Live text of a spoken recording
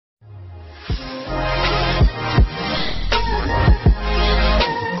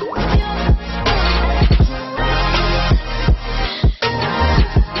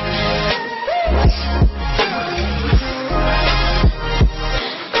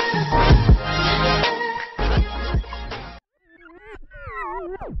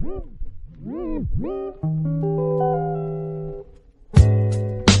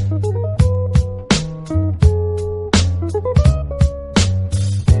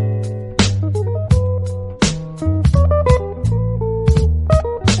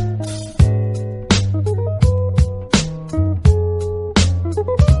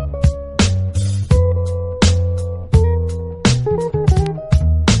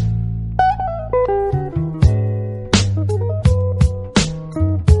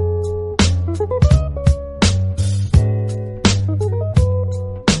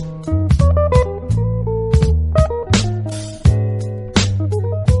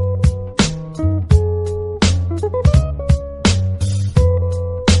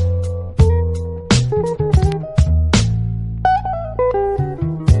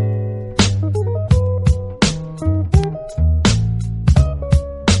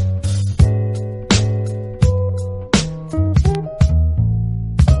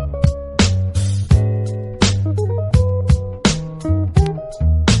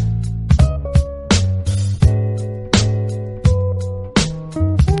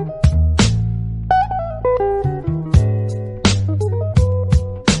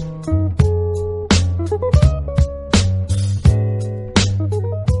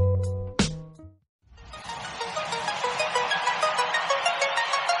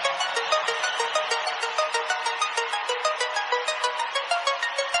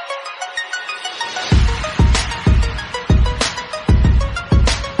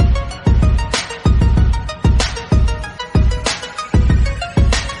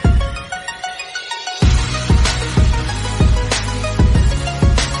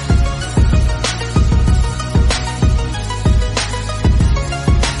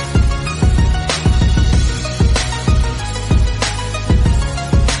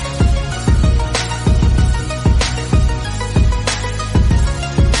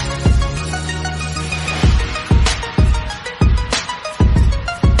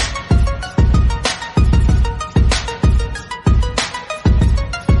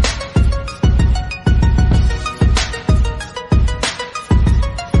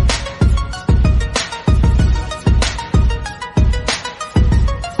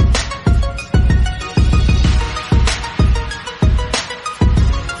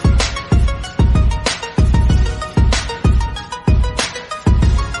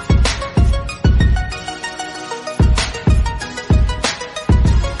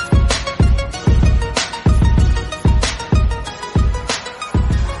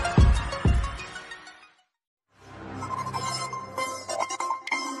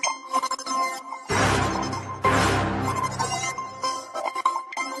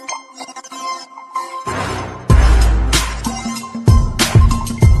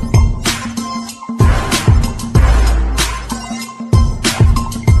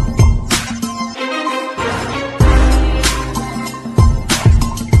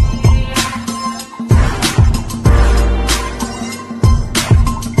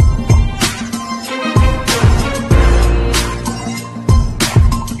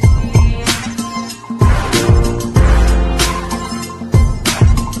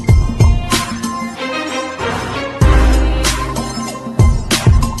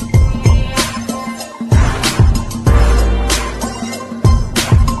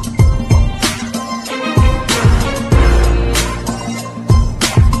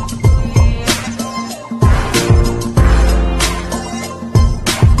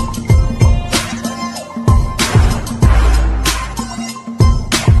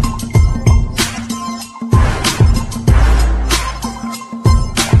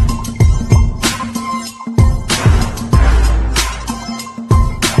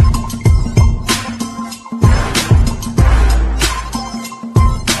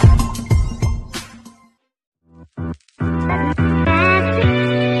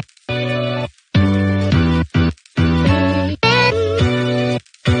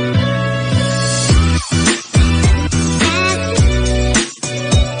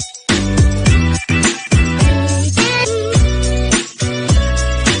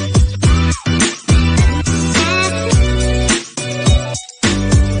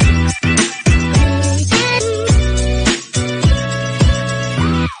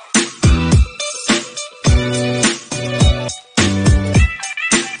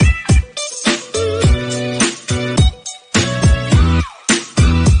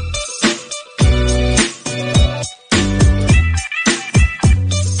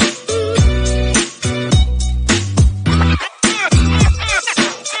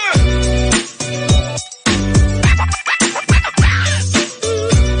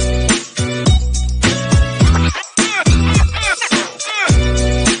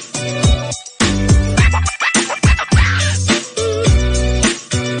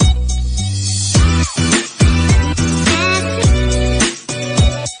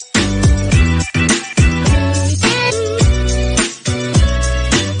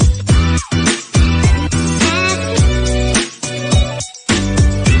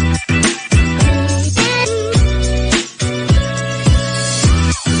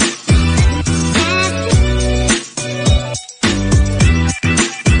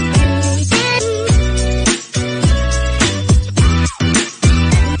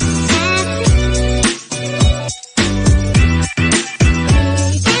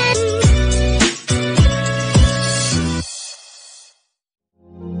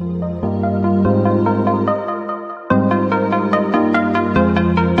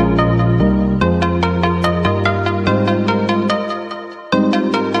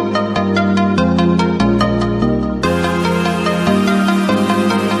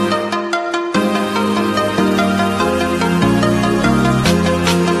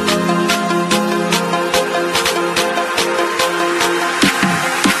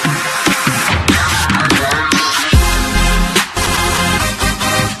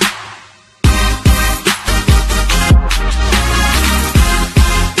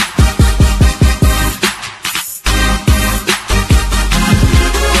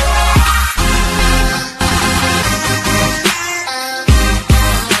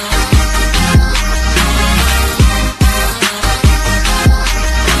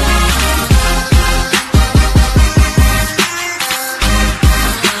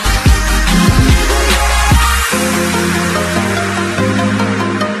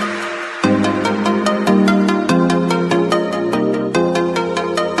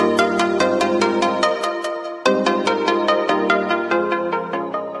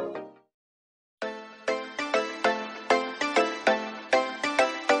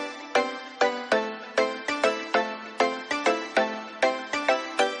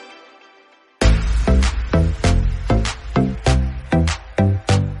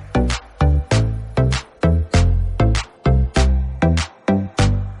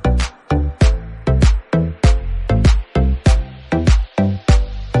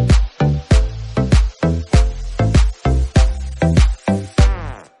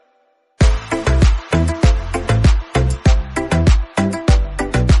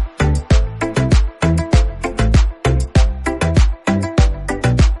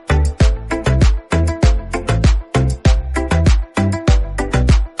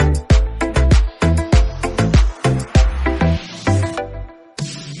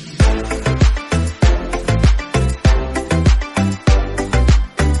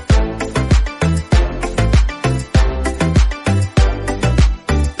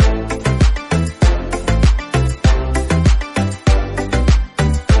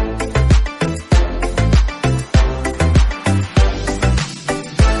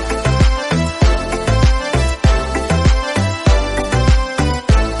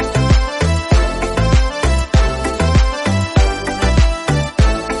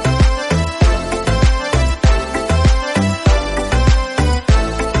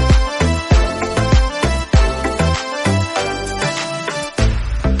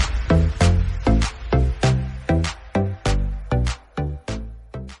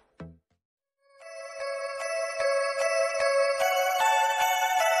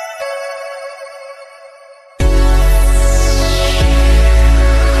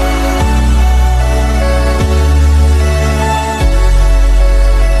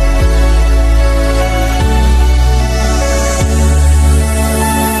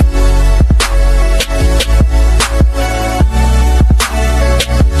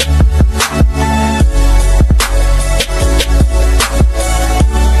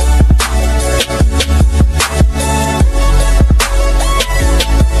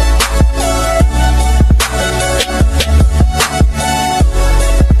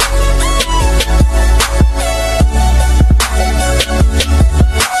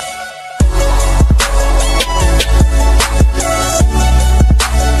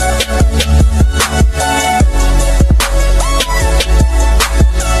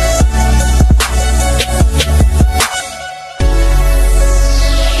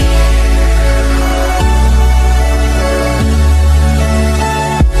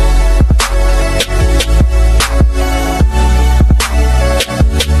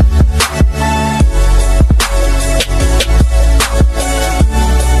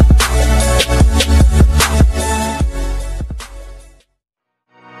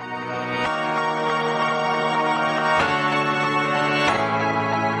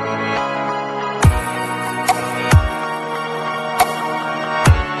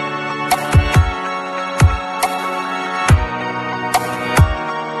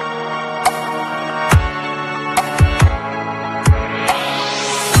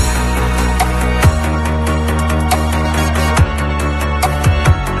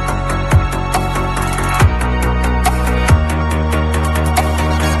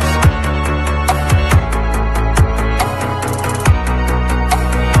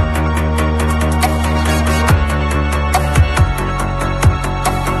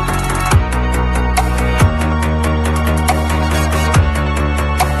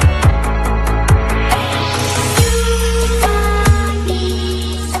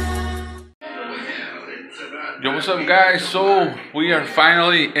What's up, guys? So we are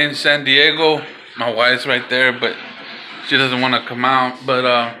finally in San Diego. My wife's right there, but she doesn't want to come out.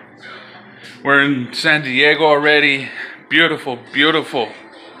 But we're in San Diego already. Beautiful, beautiful.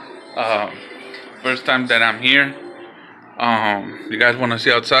 First time that I'm here. You guys want to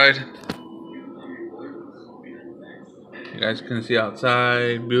see outside? You guys can see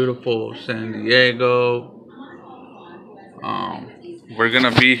outside. Beautiful San Diego. We're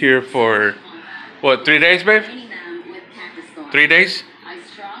gonna be here for what, 3 days, babe? 3 days?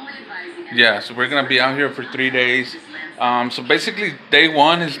 Yeah, so we're gonna be out here for 3 days. So basically, day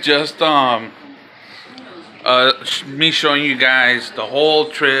one is just me showing you guys the whole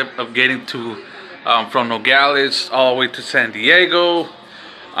trip of getting to from Nogales all the way to San Diego.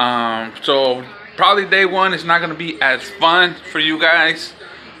 So probably day one is not gonna be as fun for you guys.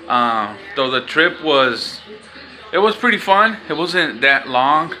 Though the trip was pretty fun. It wasn't that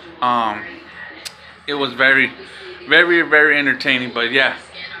long. It was very, very, very entertaining. But yeah,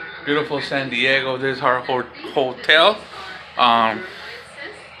 beautiful San Diego. This is our hotel.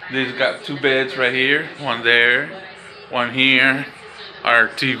 This got 2 beds right here, one there, one here, our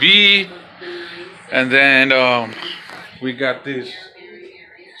TV, and then we got this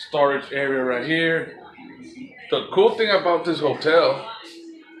storage area right here. The cool thing about this hotel,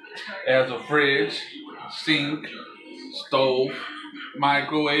 it has a fridge, sink, stove,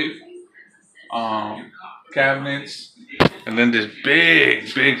 microwave, cabinets, and then this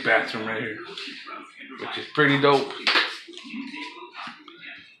big bathroom right here, which is pretty dope.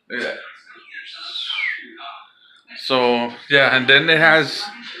 Look at that. So yeah, and then it has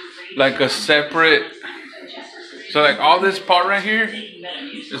like a separate, so like all this part right here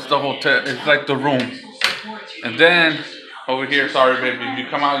is the hotel. It's like the room. And then over here, sorry baby, if you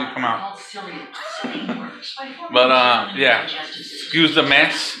come out, you come out. But yeah, excuse the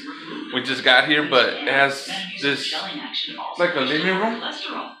mess we just got here, but it has this, it's like a living room.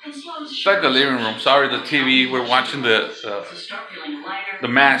 It's like a living room. Sorry, the TV. We're watching the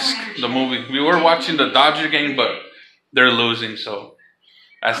Mask, the movie. We were watching the Dodger game, but they're losing, so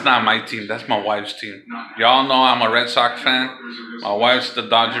that's not my team. That's my wife's team. Y'all know I'm a Red Sox fan. My wife's the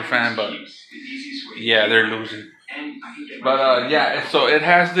Dodger fan, but yeah, they're losing. But yeah, so it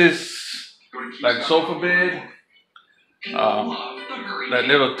has this like sofa bed, that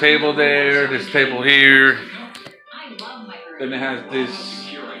little table there, this table here. Then it has this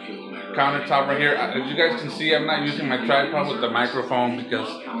countertop right here. As you guys can see, I'm not using my tripod with the microphone because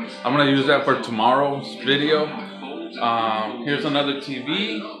I'm gonna use that for tomorrow's video. Here's another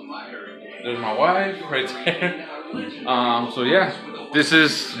TV. There's my wife right there. So yeah, this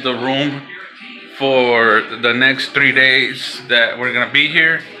is the room for the next 3 days that we're gonna be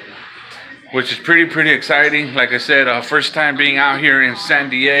here, which is pretty exciting. Like I said, first time being out here in San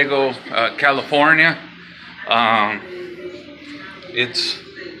Diego, California. I'm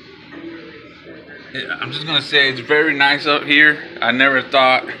just gonna say it's very nice up here. I never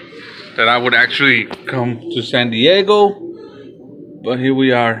thought that I would actually come to San Diego, but here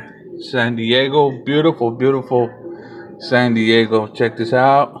we are, San Diego. Beautiful, beautiful San Diego. Check this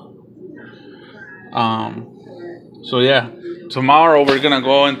out. So yeah, tomorrow we're gonna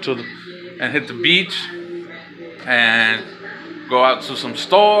go and hit the beach and go out to some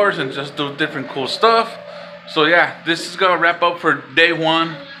stores and just do different cool stuff. So yeah, this is gonna wrap up for day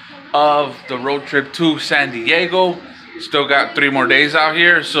one of the road trip to San Diego. Still got 3 more days out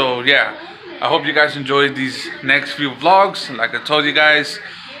here. So yeah, I hope you guys enjoyed these next few vlogs. Like I told you guys,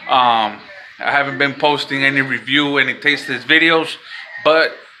 I haven't been posting any review, any taste test videos,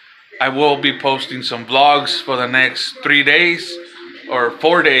 but I will be posting some vlogs for the next 3 days, or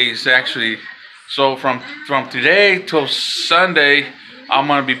 4 days actually. So from today till Sunday, I'm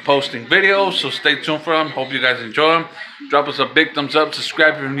gonna be posting videos, so stay tuned for them. Hope you guys enjoy them. Drop us a big thumbs up,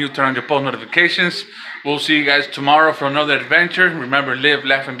 subscribe if you're new, turn on your post notifications. We'll see you guys tomorrow for another adventure. Remember, live,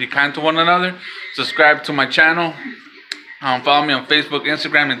 laugh, and be kind to one another. Subscribe to my channel. Follow me on Facebook,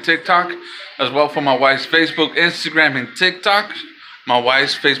 Instagram, and TikTok, as well for my wife's Facebook, Instagram, and TikTok. My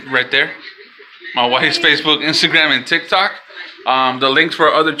wife's Facebook right there. My wife's Facebook, Instagram, and TikTok. The links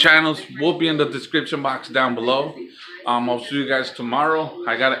for other channels will be in the description box down below. I'll see you guys tomorrow.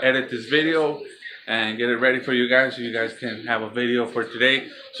 I gotta edit this video and get it ready for you guys so you guys can have a video for today.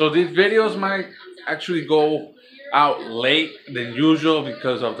 So these videos might actually go out late than usual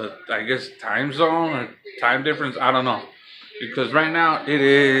because of the, I guess, time zone or time difference. I don't know. Because right now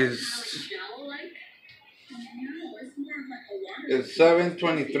it's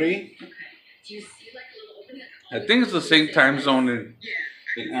 7:23. I think it's the same time zone in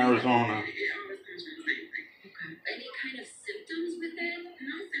Arizona.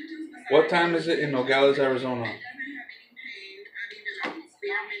 What time is it in Nogales, Arizona?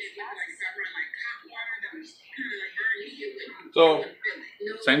 So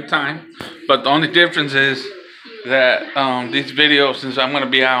same time, but the only difference is that these videos, since I'm gonna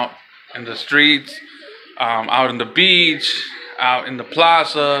be out in the streets, out in the beach, out in the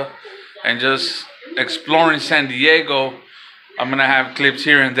plaza, and just exploring San Diego, I'm gonna have clips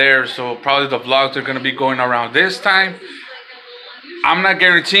here and there. So probably the vlogs are gonna be going around this time. I'm not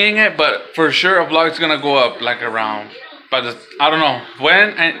guaranteeing it, but for sure a vlog's gonna go up like around. But I don't know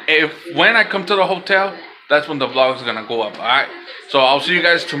when, and when I come to the hotel, that's when the vlog's gonna go up. All right. So I'll see you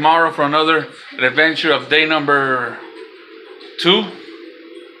guys tomorrow for another adventure of day number 2.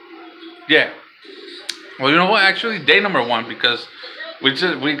 Yeah. Well, you know what? Actually, day number 1, because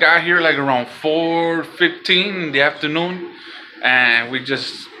we got here like around 4:15 in the afternoon, and we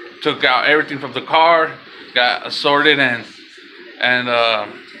just took out everything from the car, got assorted and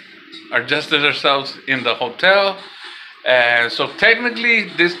adjusted ourselves in the hotel. And so technically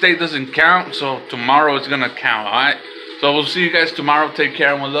this day doesn't count, so tomorrow is gonna count. All right, so we'll see you guys tomorrow. Take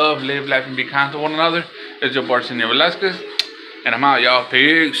care and one love, live life and be kind to one another. It's your boy Senor Velasquez, and I'm out, y'all.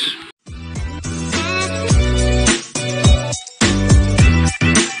 Peace.